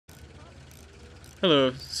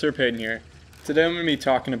Hello, SirPayden here. Today I'm going to be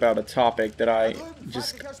talking about a topic that I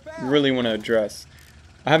just really want to address.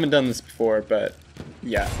 I haven't done this before, but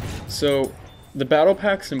yeah. So, the battle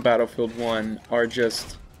packs in Battlefield 1 are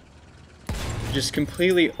just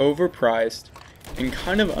completely overpriced and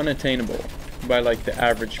kind of unattainable by like the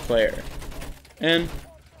average player. And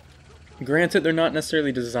granted, they're not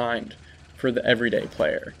necessarily designed for the everyday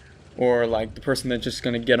player or like the person that's just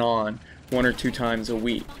going to get on 1 or 2 times a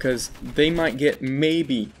week, because they might get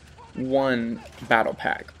maybe one battle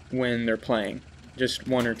pack when they're playing just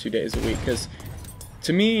 1 or 2 days a week. Because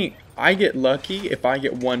to me, I get lucky if I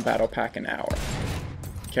get one battle pack an hour.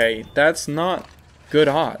 Okay, that's not good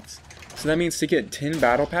odds. So that means to get 10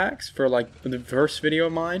 battle packs for like the first video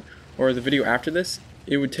of mine or the video after this,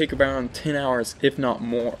 it would take around 10 hours if not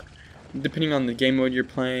more, depending on the game mode you're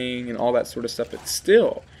playing and all that sort of stuff. But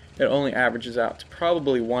still, it only averages out to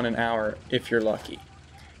probably 1 an hour if you're lucky.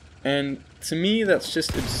 And to me, that's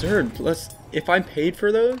just absurd. Plus, if I paid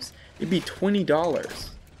for those, it'd be $20.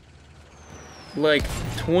 Like,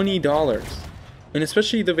 $20. And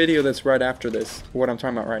especially the video that's right after this, what I'm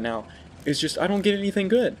talking about right now, is just, I don't get anything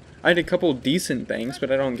good. I had a couple decent things,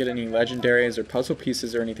 but I don't get any legendaries or puzzle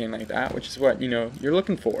pieces or anything like that, which is what, you're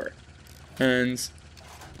looking for. And,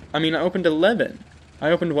 I mean, I opened 11.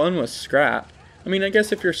 I opened one with scrap. I mean, I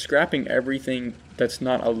guess if you're scrapping everything that's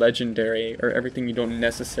not a legendary, or everything you don't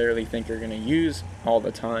necessarily think you're going to use all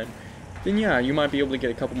the time, then yeah, you might be able to get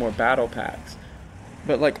a couple more battle packs.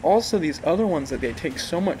 But like also these other ones that they take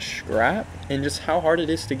so much scrap, and just how hard it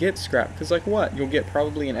is to get scrap. Because like what? You'll get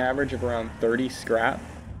probably an average of around 30 scrap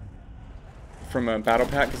from a battle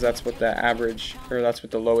pack, because that's what the average, or that's what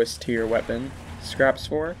the lowest tier weapon scraps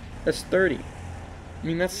for. That's 30. I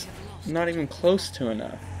mean, that's not even close to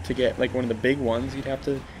enough to get like one of the big ones. You'd have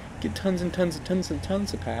to get tons and tons and tons and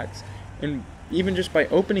tons of packs, and even just by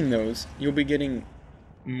opening those, you'll be getting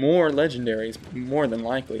more legendaries, more than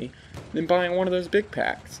likely, than buying one of those big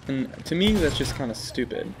packs. And to me, that's just kind of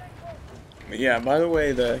stupid. But yeah, by the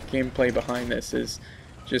way, the gameplay behind this is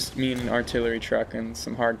just me and an artillery truck and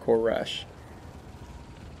some hardcore rush.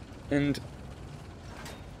 And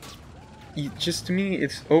just to me,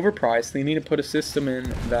 it's overpriced. They need to put a system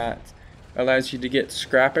in that allows you to get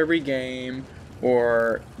scrap every game,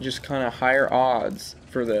 or just kind of higher odds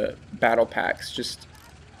for the battle packs just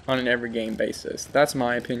on an every game basis. That's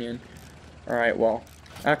my opinion. Alright, well,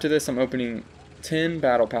 after this I'm opening 10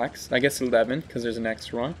 battle packs. I guess 11 because there's an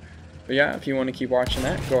extra one. But yeah, if you want to keep watching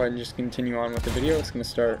that, go ahead and just continue on with the video. It's going to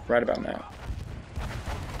start right about now.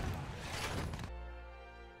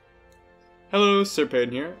 Hello,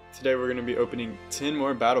 SirPayden here. Today we're going to be opening 10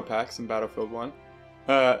 more battle packs in Battlefield 1.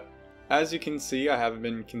 As you can see, I haven't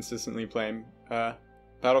been consistently playing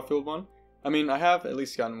Battlefield 1. I mean, I have at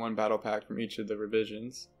least gotten one battle pack from each of the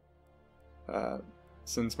revisions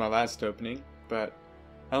since my last opening, but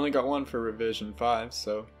I only got one for revision 5,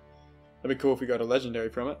 so that'd be cool if we got a legendary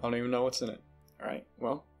from it. I don't even know what's in it. Alright,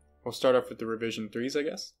 well, we'll start off with the revision 3s, I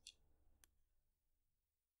guess.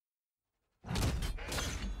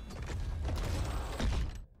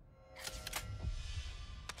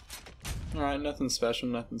 Alright, nothing special,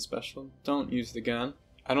 nothing special. Don't use the gun.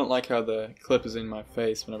 I don't like how the clip is in my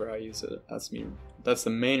face whenever I use it. That's the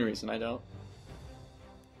main reason I don't.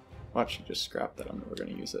 Watch, you just scrap that. I'm never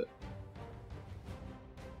going to use it.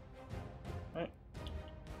 Alright.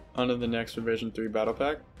 On to the next revision 3 battle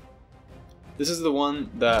pack. This is the one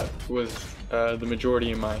that was the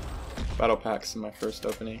majority of my battle packs in my first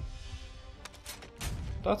opening.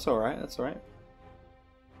 That's alright, that's alright.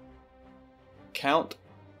 Count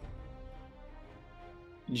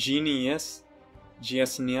Genius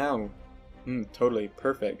Giasniao. Totally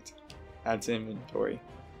perfect. Add to inventory.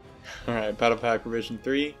 Alright, battle pack revision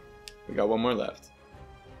 3. We got one more left.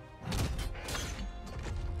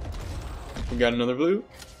 We got another blue.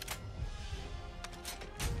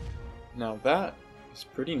 Now that is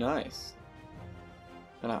pretty nice.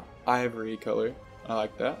 And an ivory color. I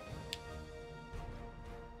like that.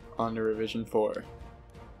 On to revision 4.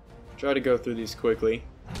 Try to go through these quickly.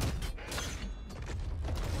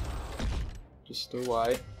 Just a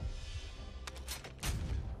white.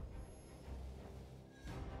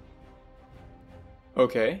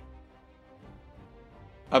 Okay.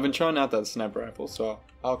 I've been trying out that sniper rifle, so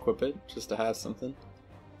I'll equip it just to have something.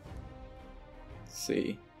 Let's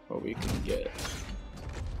see what we can get.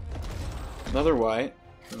 Another white.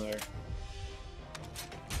 Another.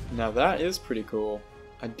 Now that is pretty cool.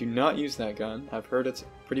 I do not use that gun. I've heard it's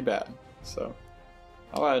pretty bad, so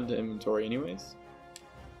I'll add it to inventory anyways.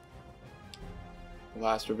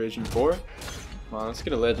 Last revision 4. Come on, let's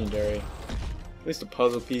get a legendary. At least a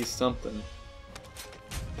puzzle piece, something.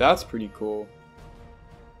 That's pretty cool.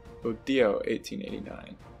 Odio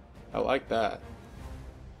 1889. I like that.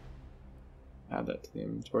 Add that to the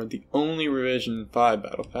inventory. The only Revision 5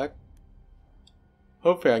 battle pack.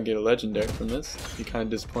 Hopefully I can get a legendary from this. Be kind of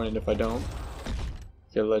disappointed if I don't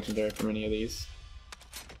get a legendary from any of these.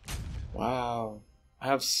 Wow.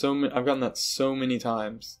 I've gotten that so many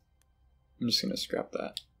times. I'm just gonna scrap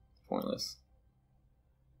that. Pointless.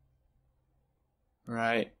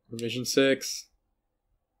 Alright, Revision 6.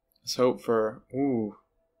 Let's hope for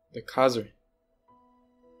the Kazir.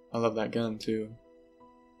 I love that gun too.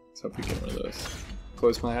 Let's hope we get one of those.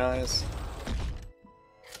 Close my eyes.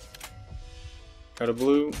 Got a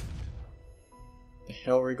blue. The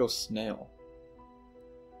Hellregal Snail.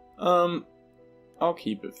 I'll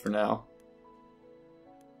keep it for now.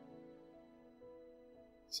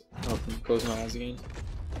 So, close my eyes again.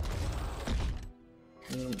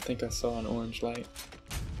 I don't think I saw an orange light.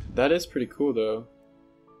 That is pretty cool though.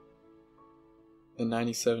 The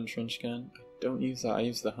 97 trench gun. I don't use that. I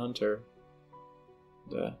use the Hunter.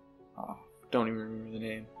 Don't even remember the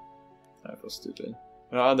name. I feel stupid.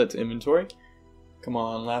 I'll add that to inventory. Come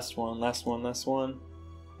on, last one, last one, last one.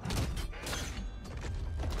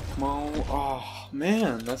 Come on. Oh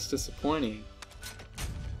man, that's disappointing.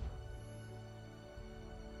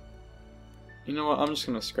 You know what? I'm just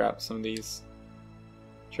gonna scrap some of these.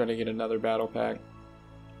 Try to get another battle pack.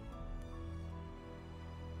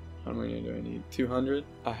 How many do I need? 200?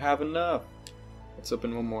 I have enough. Let's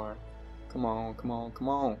open one more. Come on, come on, come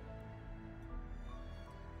on.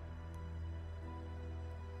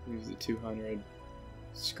 Use the 200.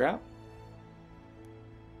 Scrap?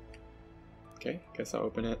 Okay, guess I'll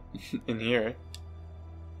open it in here.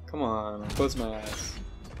 Come on, I'll close my eyes.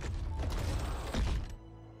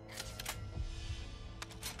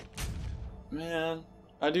 Man,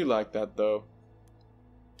 I do like that though.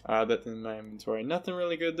 That's in my inventory. Nothing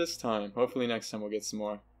really good this time. Hopefully next time we'll get some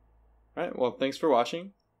more. Alright, well thanks for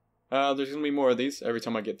watching. There's gonna be more of these. Every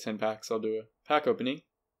time I get 10 packs I'll do a pack opening.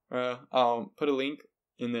 I'll put a link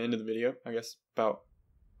in the end of the video, I guess about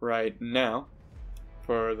right now,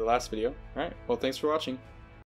 for the last video. Alright, well thanks for watching.